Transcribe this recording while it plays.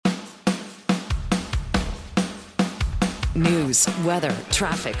News, weather,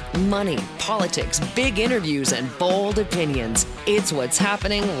 traffic, money, politics, big interviews, and bold opinions. It's what's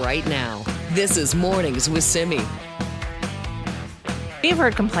happening right now. This is Mornings with Simi. We've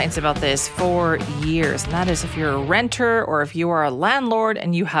heard complaints about this for years, and that is if you're a renter or if you are a landlord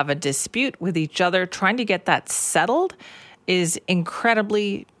and you have a dispute with each other, trying to get that settled is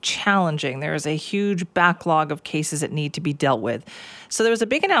incredibly challenging. There is a huge backlog of cases that need to be dealt with. So there was a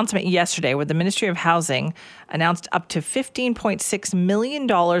big announcement yesterday where the Ministry of Housing announced up to $15.6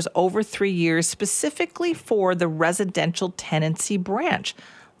 million over 3 years specifically for the residential tenancy branch.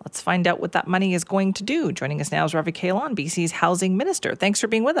 Let's find out what that money is going to do. Joining us now is Ravi Kahlon, BC's Housing Minister. Thanks for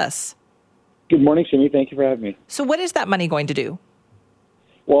being with us. Good morning, Simi. Thank you for having me. So what is that money going to do?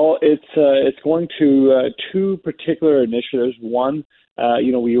 Well, it's going to two particular initiatives. One,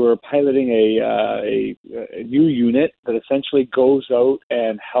 we were piloting a new unit that essentially goes out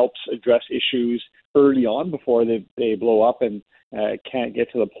and helps address issues early on before they blow up and can't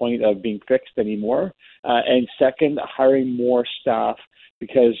get to the point of being fixed anymore. And second, hiring more staff,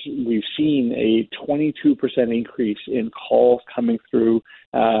 because we've seen a 22% increase in calls coming through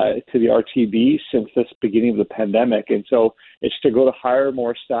to the RTB since the beginning of the pandemic. And so it's to go to hire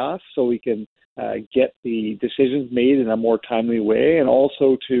more staff so we can get the decisions made in a more timely way, and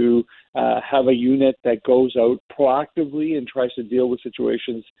also to have a unit that goes out proactively and tries to deal with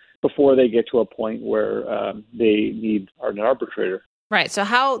situations before they get to a point where they need an arbitrator. Right. So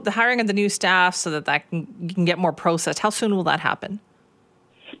how the hiring of the new staff so that you can get more processed, how soon will that happen?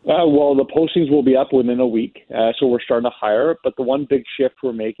 Well, the postings will be up within a week, so we're starting to hire. But the one big shift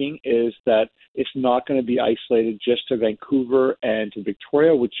we're making is that it's not going to be isolated just to Vancouver and to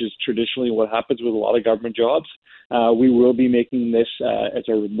Victoria, which is traditionally what happens with a lot of government jobs. We will be making this as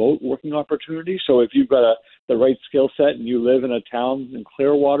a remote working opportunity. So if you've got the right skill set and you live in a town in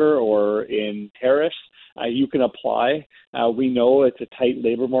Clearwater or in Terrace, you can apply. We know it's a tight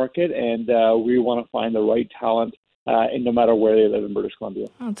labor market, and we want to find the right talent and no matter where they live in British Columbia.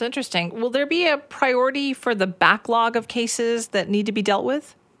 Oh, that's interesting. Will there be a priority for the backlog of cases that need to be dealt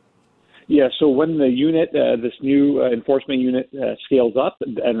with? Yeah, so when the unit, this new enforcement unit scales up,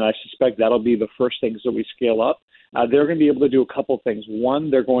 and I suspect that'll be the first things that we scale up, they're going to be able to do a couple things. One,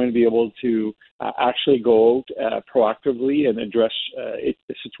 they're going to be able to actually go out proactively and address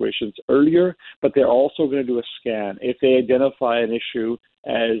situations earlier, but they're also going to do a scan. If they identify an issue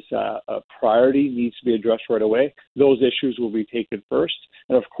as a priority, needs to be addressed right away, those issues will be taken first.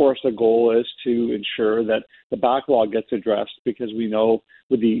 And of course, the goal is to ensure that the backlog gets addressed, because we know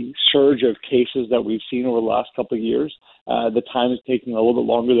with the surge of cases that we've seen over the last couple of years, the time is taking a little bit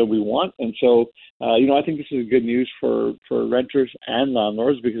longer than we want. And so, I think this is good news for renters and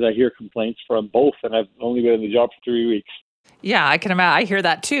landlords, because I hear complaints from both, and I've only been in the job for 3 weeks. Yeah, I can imagine. I hear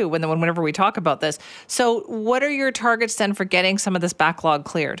that too whenever we talk about this. So what are your targets then for getting some of this backlog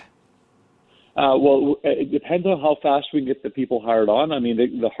cleared? Well, it depends on how fast we can get the people hired on. I mean,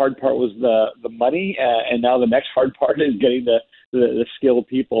 the hard part was the money, and now the next hard part is getting the skilled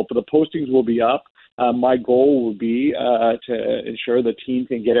people. But the postings will be up. My goal will be to ensure the team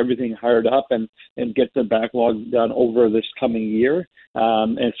can get everything hired up and get the backlog done over this coming year.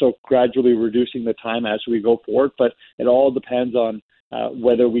 And so gradually reducing the time as we go forward. But it all depends on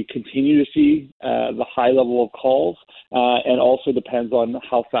whether we continue to see the high level of calls, and also depends on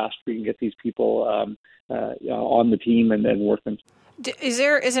how fast we can get these people on the team and working. Is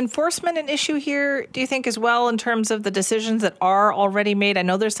enforcement an issue here, do you think, as well, in terms of the decisions that are already made? I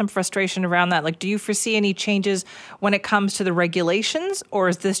know there's some frustration around that. Like, do you foresee any changes when it comes to the regulations, or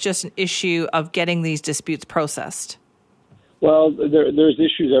is this just an issue of getting these disputes processed? Well, there's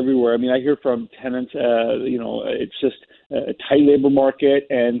issues everywhere. I mean, I hear from tenants, it's just a tight labor market,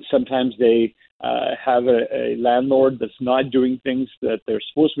 and sometimes they have a landlord that's not doing things that they're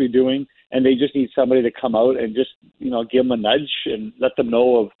supposed to be doing, and they just need somebody to come out and just, give them a nudge and let them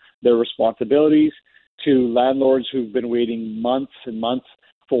know of their responsibilities, to landlords who've been waiting months and months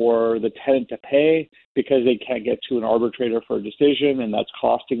for the tenant to pay because they can't get to an arbitrator for a decision, and that's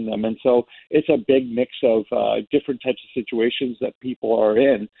costing them. And so it's a big mix of different types of situations that people are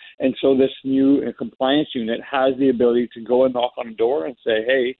in. And so this new compliance unit has the ability to go and knock on a door and say,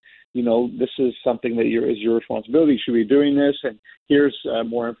 hey, this is something that is your responsibility. You should be doing this, and here's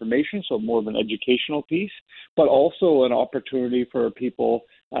more information, so more of an educational piece, but also an opportunity for people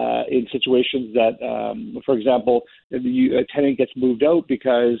in situations that, for example, a tenant gets moved out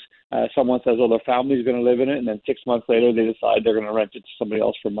because someone says, their family's going to live in it, and then 6 months later they decide they're going to rent it to somebody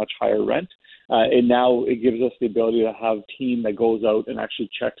else for much higher rent. And now it gives us the ability to have a team that goes out and actually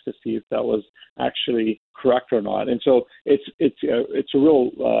checks to see if that was actually correct or not. And so it's a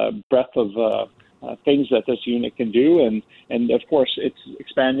real breadth of things that this unit can do. And of course, it's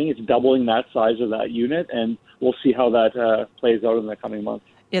expanding. It's doubling that size of that unit, and we'll see how that plays out in the coming months.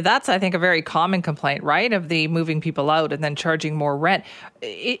 Yeah, that's, I think, a very common complaint, right, of the moving people out and then charging more rent.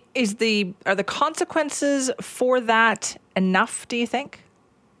 Are the consequences for that enough, do you think?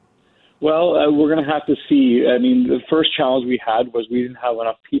 Well, we're going to have to see. I mean, the first challenge we had was we didn't have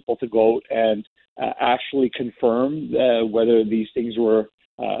enough people to go out and actually confirm whether these things were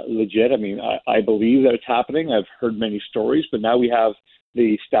legit. I mean, I believe that it's happening. I've heard many stories, but now we have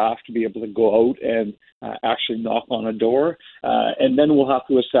the staff to be able to go out and actually knock on a door. And then we'll have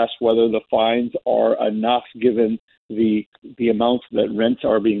to assess whether the fines are enough given the amount that rents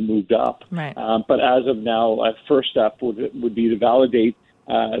are being moved up. Right. But as of now, a first step would be to validate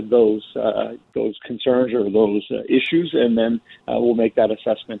those concerns or those issues, and then we'll make that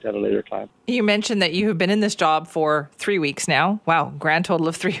assessment at a later time. You mentioned that you have been in this job for 3 weeks now. Wow, grand total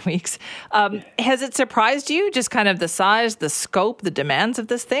of 3 weeks. Has it surprised you, just kind of the size, the scope, the demands of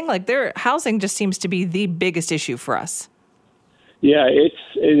this thing? Like, housing just seems to be the biggest issue for us. Yeah, it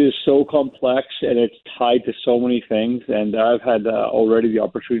is so complex, and it's tied to so many things. And I've had already the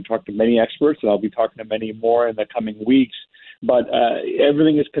opportunity to talk to many experts, and I'll be talking to many more in the coming weeks. But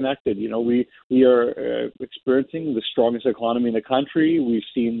everything is connected. You know, we are experiencing the strongest economy in the country. We've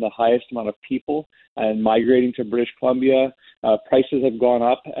seen the highest amount of people and migrating to British Columbia. Prices have gone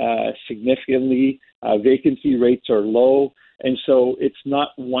up significantly. Vacancy rates are low. And so it's not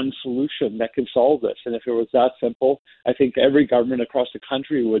one solution that can solve this. And if it was that simple, I think every government across the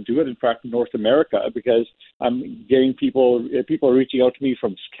country would do it. In fact, in North America, because I'm getting people are reaching out to me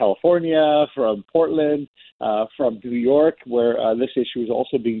from California, from Portland, from New York, where this issue is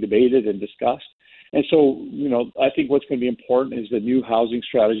also being debated and discussed. And so, you know, I think what's going to be important is the new housing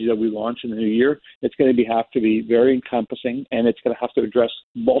strategy that we launch in the new year. It's going to have to be very encompassing, and it's going to have to address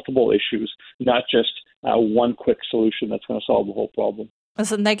multiple issues, not just one quick solution that's going to solve the whole problem.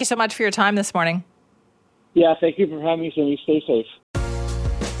 Listen, thank you so much for your time this morning. Yeah, thank you for having me, Simi. Stay safe.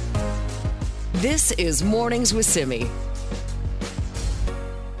 This is Mornings with Simi.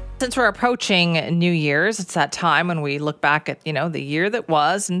 Since we're approaching New Year's, it's that time when we look back at, you know, the year that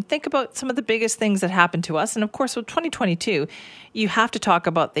was and think about some of the biggest things that happened to us. And of course, with 2022, you have to talk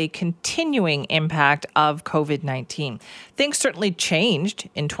about the continuing impact of COVID-19. Things certainly changed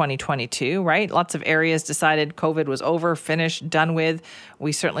in 2022, right? Lots of areas decided COVID was over, finished, done with.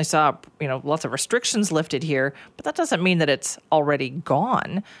 We certainly saw, you know, lots of restrictions lifted here, but that doesn't mean that it's already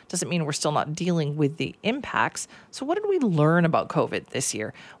gone. Doesn't mean we're still not dealing with the impacts. So what did we learn about COVID this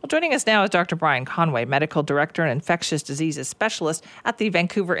year? Well, joining us now is Dr. Brian Conway, Medical Director and Infectious Diseases Specialist at the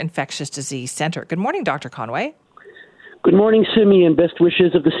Vancouver Infectious Disease Centre. Good morning, Dr. Conway. Good morning, Simi, and best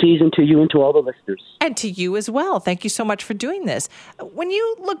wishes of the season to you and to all the listeners. And to you as well. Thank you so much for doing this. When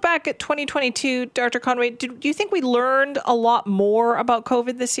you look back at 2022, Dr. Conway, do you think we learned a lot more about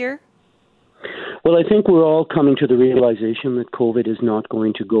COVID this year? Well, I think we're all coming to the realization that COVID is not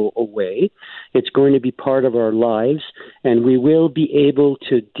going to go away. It's going to be part of our lives, and we will be able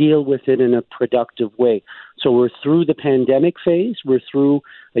to deal with it in a productive way. So we're through the pandemic phase. We're through,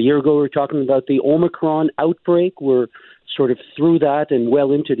 a year ago, we were talking about the Omicron outbreak. We're sort of through that and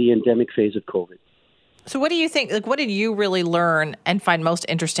well into the endemic phase of COVID. So what do you think, what did you really learn and find most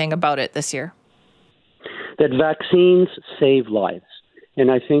interesting about it this year? That vaccines save lives. And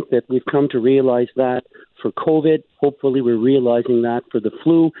I think that we've come to realize that for COVID. Hopefully we're realizing that for the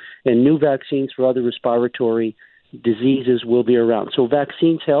flu, and new vaccines for other respiratory diseases will be around. So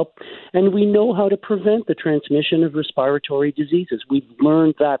vaccines help, and we know how to prevent the transmission of respiratory diseases. We've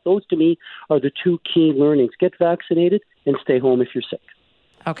learned that. Those, to me, are the two key learnings. Get vaccinated and stay home if you're sick.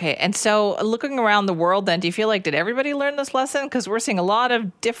 Okay, and so looking around the world then, do you feel like, did everybody learn this lesson? Because we're seeing a lot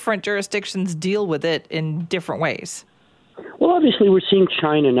of different jurisdictions deal with it in different ways. Well, obviously, we're seeing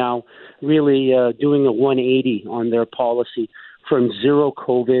China now really doing a 180 on their policy from zero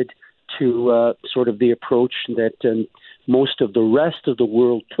COVID to sort of the approach that most of the rest of the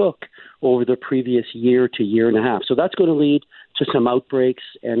world took over the previous year to year and a half. So that's going to lead to some outbreaks,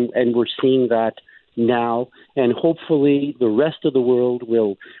 and we're seeing that now. And hopefully the rest of the world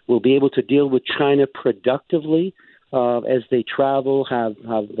will be able to deal with China productively as they travel.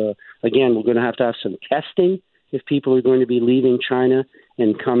 Again, we're going to have some testing if people are going to be leaving China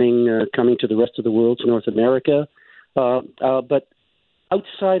and coming to the rest of the world, to North America. But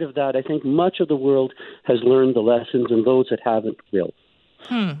outside of that, I think much of the world has learned the lessons, and those that haven't will.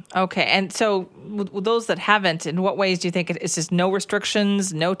 Okay. And so with those that haven't, in what ways do you think it's just no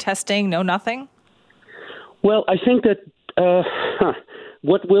restrictions, no testing, no nothing? Well, I think that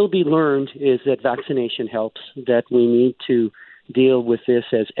what will be learned is that vaccination helps, that we need to deal with this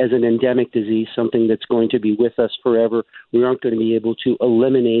as an endemic disease, something that's going to be with us forever. We aren't going to be able to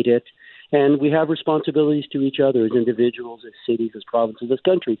eliminate it. And we have responsibilities to each other as individuals, as cities, as provinces, as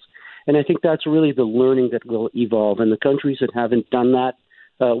countries. And I think that's really the learning that will evolve. And the countries that haven't done that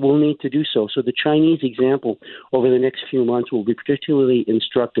will need to do so. So the Chinese example over the next few months will be particularly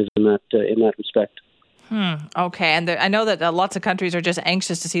instructive in that respect. Okay. And I know that lots of countries are just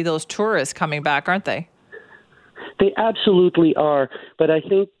anxious to see those tourists coming back, aren't they? They absolutely are. But I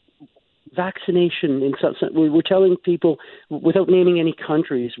think vaccination, we're telling people, without naming any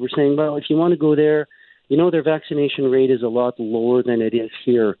countries, we're saying, well, if you want to go there, their vaccination rate is a lot lower than it is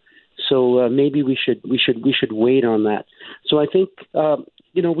here. So maybe we should wait on that. So I think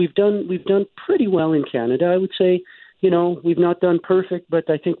we've done pretty well in Canada. I would say we've not done perfect, but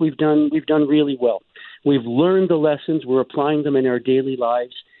I think we've done really well. We've learned the lessons. We're applying them in our daily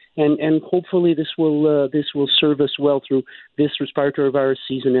lives, and hopefully this will serve us well through this respiratory virus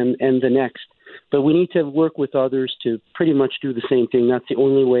season and the next. But we need to work with others to pretty much do the same thing. That's the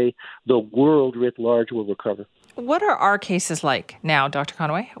only way the world writ large will recover. What are our cases like now, Dr.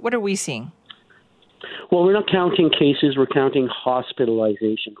 Conway? What are we seeing? Well, we're not counting cases. We're counting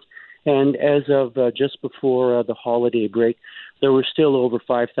hospitalizations. And as of just before the holiday break, there were still over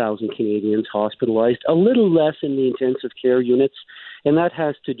 5,000 Canadians hospitalized, a little less in the intensive care units. And that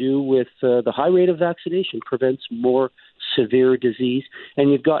has to do with the high rate of vaccination prevents more severe disease.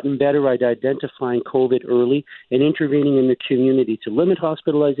 And you've gotten better at identifying COVID early and intervening in the community to limit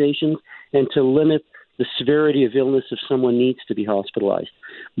hospitalizations and to limit the severity of illness if someone needs to be hospitalized.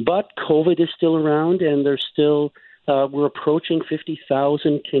 But COVID is still around, and there's still we're approaching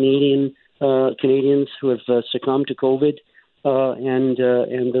 50,000 Canadians who have succumbed to COVID, and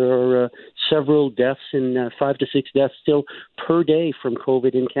there are several deaths, 5 to 6 deaths still per day from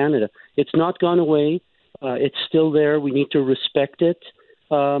COVID in Canada. It's not gone away. It's still there. We need to respect it.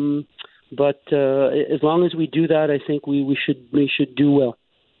 But as long as we do that, I think we should do well.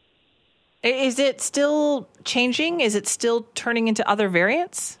 Is it still changing? Is it still turning into other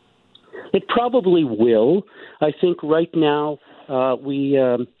variants? It probably will. I think right now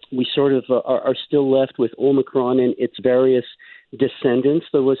we sort of are still left with Omicron and its various descendants.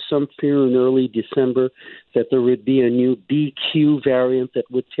 There was some fear in early December that there would be a new BQ variant that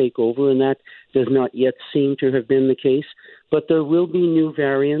would take over, and that does not yet seem to have been the case. But there will be new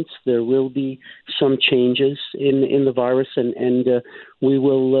variants. There will be some changes in the virus, and we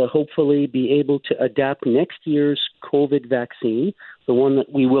will hopefully be able to adapt next year's COVID vaccine, the one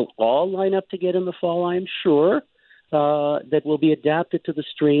that we will all line up to get in the fall, I'm sure, that will be adapted to the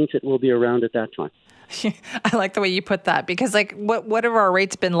strains that will be around at that time. I like the way you put that, because what have our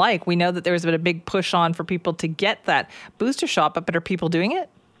rates been like? We know that there's been a big push on for people to get that booster shot, but are people doing it?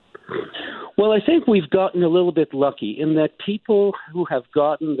 Well, I think we've gotten a little bit lucky in that people who have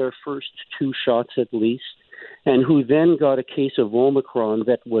gotten their first 2 shots at least, and who then got a case of Omicron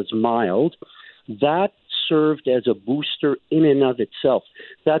that was mild, that served as a booster in and of itself.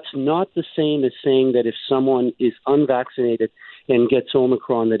 That's not the same as saying that if someone is unvaccinated and gets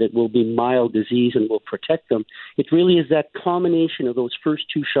Omicron, that it will be mild disease and will protect them. It really is that combination of those first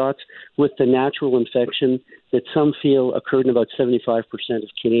 2 shots with the natural infection that some feel occurred in about 75% of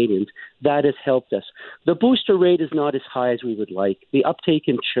Canadians. That has helped us. The booster rate is not as high as we would like. The uptake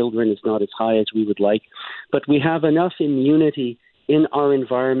in children is not as high as we would like. But we have enough immunity in our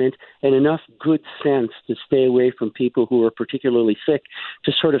environment and enough good sense to stay away from people who are particularly sick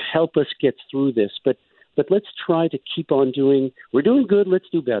to sort of help us get through this. But let's try to keep on we're doing good, let's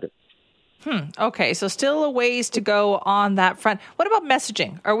do better. Okay, so still a ways to go on that front. What about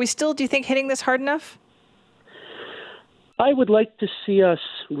messaging? Are we still, do you think, hitting this hard enough? I would like to see us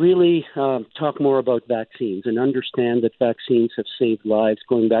really talk more about vaccines and understand that vaccines have saved lives,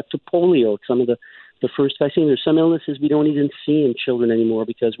 going back to polio, some of the first vaccine. There's some illnesses we don't even see in children anymore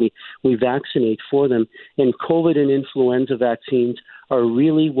because we vaccinate for them. And COVID and influenza vaccines are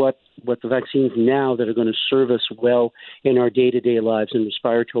really what the vaccines now that are going to serve us well in our day-to-day lives in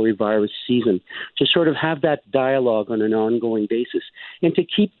respiratory virus season, to sort of have that dialogue on an ongoing basis and to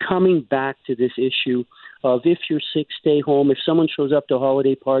keep coming back to this issue of if you're sick, stay home. If someone shows up to a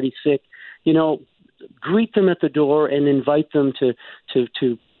holiday party sick, greet them at the door and invite them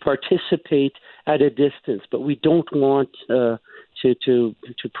to participate at a distance, but we don't want to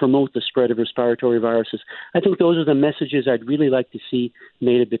promote the spread of respiratory viruses. I think those are the messages I'd really like to see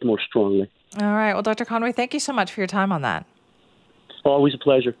made a bit more strongly. All right. Well, Dr. Conway, thank you so much for your time on that. Always a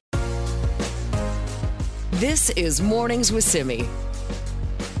pleasure. This is Mornings with Simi.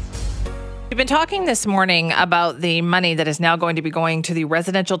 We've been talking this morning about the money that is now going to be going to the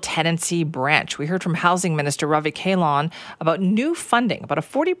residential tenancy branch. We heard from Housing Minister Ravi Kahlon about new funding, about a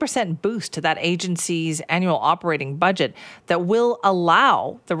 40% boost to that agency's annual operating budget that will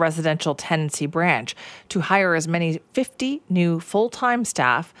allow the residential tenancy branch to hire as many 50 new full-time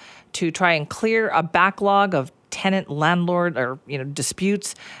staff to try and clear a backlog of tenant-landlord or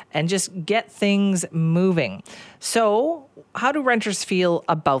disputes and just get things moving. So how do renters feel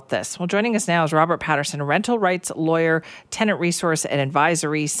about this? Well, joining us now is Robert Patterson, rental rights lawyer, Tenant Resource and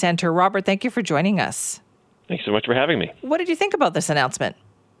Advisory Center. Robert, thank you for joining us. Thanks so much for having me. What did you think about this announcement?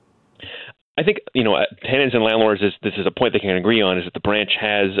 I think, tenants and landlords, this is a point they can agree on, is that the branch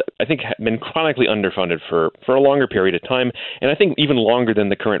has, I think, been chronically underfunded for a longer period of time, and I think even longer than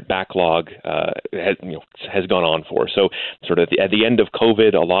the current backlog has gone on for. So sort of at the end of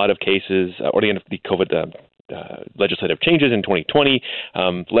COVID, a lot of cases, or the end of the COVID legislative changes in 2020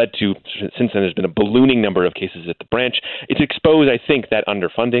 led to, since then, there's been a ballooning number of cases at the branch. It's exposed, I think, that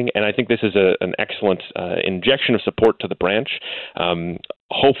underfunding, and I think this is an excellent injection of support to the branch.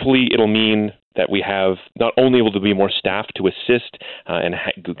 Hopefully, it'll mean that we have not only able to be more staff to assist and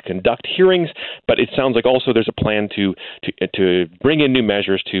conduct hearings, but it sounds like also there's a plan to bring in new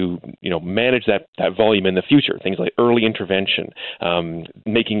measures to manage that volume in the future. Things like early intervention,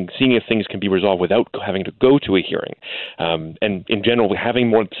 seeing if things can be resolved without having to go to a hearing, and in general having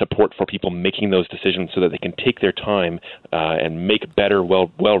more support for people making those decisions so that they can take their time and make better,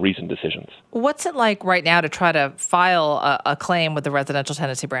 well-reasoned decisions. What's it like right now to try to file a claim with the residential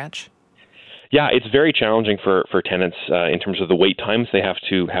tenancy branch? Yeah, it's very challenging for tenants in terms of the wait times they have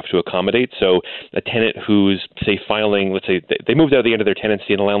to accommodate. So a tenant who's, say, filing, let's say they moved out at the end of their tenancy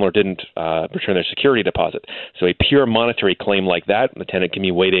and the landlord didn't return their security deposit. So a pure monetary claim like that, the tenant can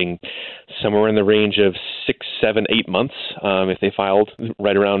be waiting somewhere in the range of 6, 7, 8 months if they filed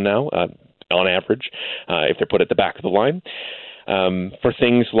right around now, on average, if they're put at the back of the line. For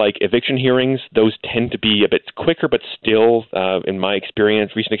things like eviction hearings, those tend to be a bit quicker, but still, in my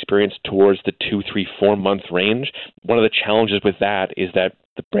recent experience, towards the 2, 3, 4 month range. One of the challenges with that is that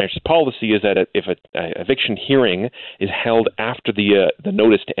the branch's policy is that if an eviction hearing is held after the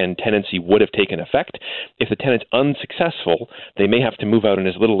notice to end tenancy would have taken effect, if the tenant's unsuccessful, they may have to move out in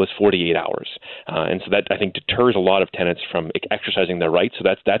as little as 48 hours. And so that, I think, deters a lot of tenants from exercising their rights. So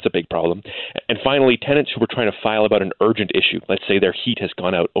that's a big problem. And finally, tenants who are trying to file about an urgent issue, let's say their heat has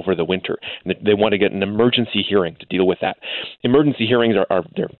gone out over the winter, and they want to get an emergency hearing to deal with that. Emergency hearings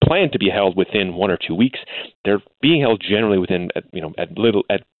they're planned to be held within 1 or 2 weeks. They're being held generally within,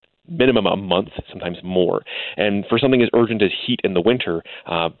 at minimum a month, sometimes more. And for something as urgent as heat in the winter,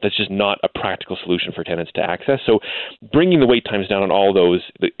 that's just not a practical solution for tenants to access. So bringing the wait times down on all those,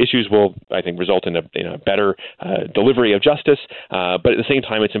 the issues will, I think, result in a better delivery of justice. But at the same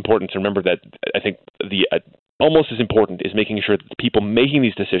time, it's important to remember that I think almost as important is making sure that the people making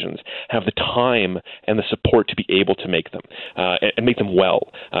these decisions have the time and the support to be able to make them and make them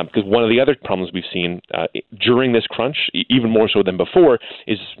well. Because one of the other problems we've seen during this crunch, even more so than before,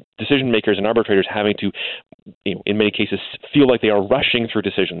 is decision makers and arbitrators having to, in many cases, feel like they are rushing through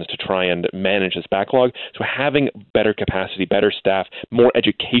decisions to try and manage this backlog. So having better capacity, better staff, more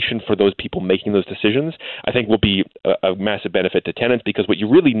education for those people making those decisions, I think will be a massive benefit to tenants, because what you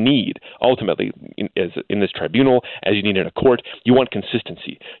really need ultimately in this tribunal, as you need in a court, you want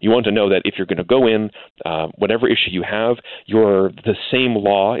consistency. You want to know that if you're going to go in, whatever issue you have, the same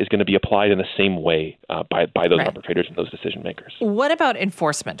law is going to be applied in the same way by those arbitrators and those decision makers. What about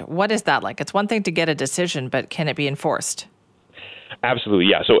enforcement? What is that like? It's one thing to get a decision, but can it be enforced? Absolutely,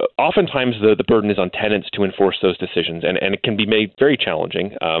 yeah. So oftentimes the burden is on tenants to enforce those decisions, and it can be made very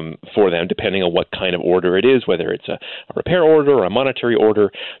challenging for them, depending on what kind of order it is, whether it's a repair order or a monetary order.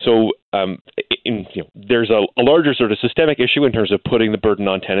 So there's a larger sort of systemic issue in terms of putting the burden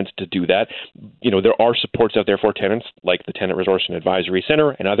on tenants to do that. There are supports out there for tenants, like the Tenant Resource and Advisory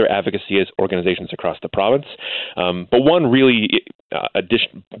Center and other advocacy organizations across the province. But one really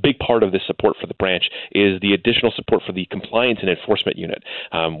big part of this support for the branch is the additional support for the Compliance and Enforcement Unit,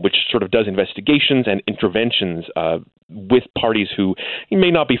 which sort of does investigations and interventions with parties who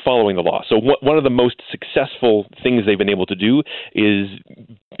may not be following the law. So one of the most successful things they've been able to do is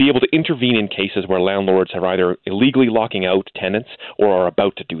be able to intervene in cases where landlords are either illegally locking out tenants or are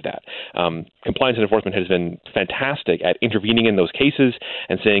about to do that. Compliance and Enforcement has been fantastic at intervening in those cases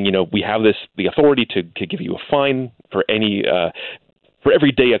and saying, we have the authority to give you a fine for any for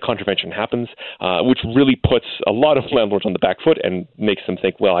every day a contravention happens, which really puts a lot of landlords on the back foot and makes them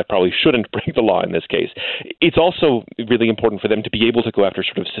think, well, I probably shouldn't break the law in this case. It's also really important for them to be able to go after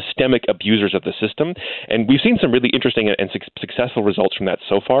sort of systemic abusers of the system. And we've seen some really interesting and successful results from that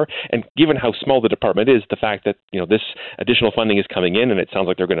so far. And given how small the department is, the fact that this additional funding is coming in, and it sounds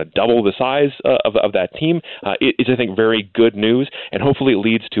like they're going to double the size of that team, is, I think, very good news. And hopefully it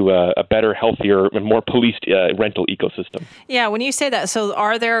leads to a better, healthier, and more policed rental ecosystem. Yeah, when you say that, so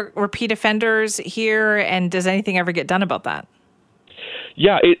are there repeat offenders here, and does anything ever get done about that?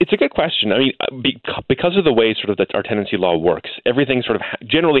 Yeah, it's a good question. I mean, because of the way sort of that our tenancy law works, everything sort of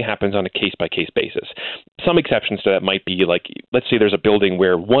generally happens on a case-by-case basis. Some exceptions to that might be like, let's say there's a building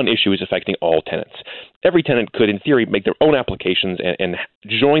where one issue is affecting all tenants. Every tenant could, in theory, make their own applications and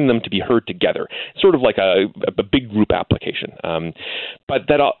join them to be heard together, sort of like a big group application. But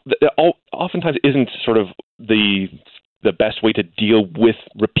that oftentimes isn't sort of the best way to deal with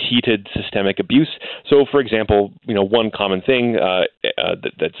repeated systemic abuse. So, for example, one common thing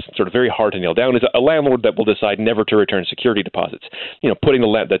that's sort of very hard to nail down is a landlord that will decide never to return security deposits. Putting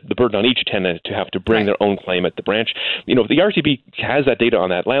the burden on each tenant to have to bring their own claim at the branch. If the RCMP has that data on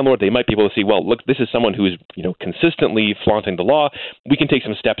that landlord, they might be able to see, well, look, this is someone who is consistently flaunting the law. We can take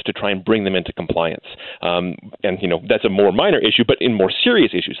some steps to try and bring them into compliance. And that's a more minor issue, but in more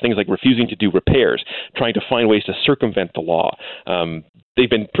serious issues, things like refusing to do repairs, trying to find ways to circumvent the law. They've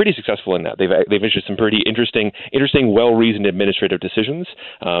been pretty successful in that. They've issued some pretty interesting, well-reasoned administrative decisions,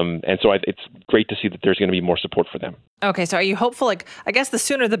 and so it's great to see that there's going to be more support for them. Okay, so are you hopeful? I guess the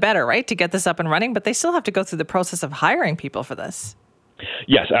sooner the better, right, to get this up and running? But they still have to go through the process of hiring people for this.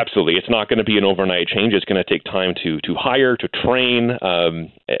 Yes, absolutely. It's not going to be an overnight change. It's going to take time to hire, to train,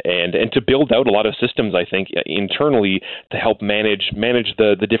 and to build out a lot of systems, I think, internally to help manage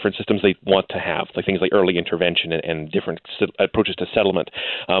the different systems they want to have, like things like early intervention and different approaches to settlement.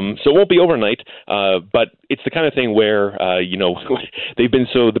 So it won't be overnight, but it's the kind of thing where,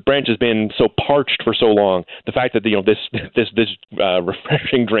 the branch has been so parched for so long. The fact that, this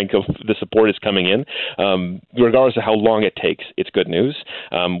refreshing drink of the support is coming in, regardless of how long it takes, it's good news.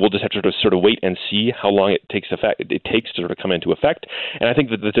 We'll just have to sort of wait and see how long it takes to sort of come into effect. And I think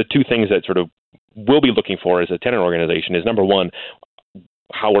that the two things that sort of we'll be looking for as a tenant organization is, number one,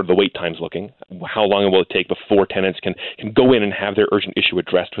 how are the wait times looking? How long will it take before tenants can go in and have their urgent issue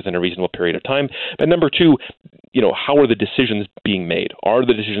addressed within a reasonable period of time? And number two, how are the decisions being made? Are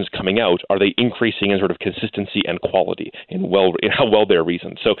the decisions coming out? Are they increasing in sort of consistency and quality in how well they're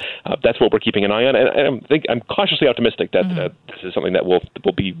reasoned? So that's what we're keeping an eye on. And I'm cautiously optimistic that this is something that will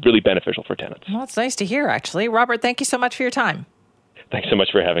be really beneficial for tenants. Well, it's nice to hear, actually. Robert, thank you so much for your time. Thanks so much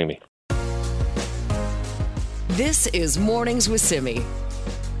for having me. This is Mornings with Simi.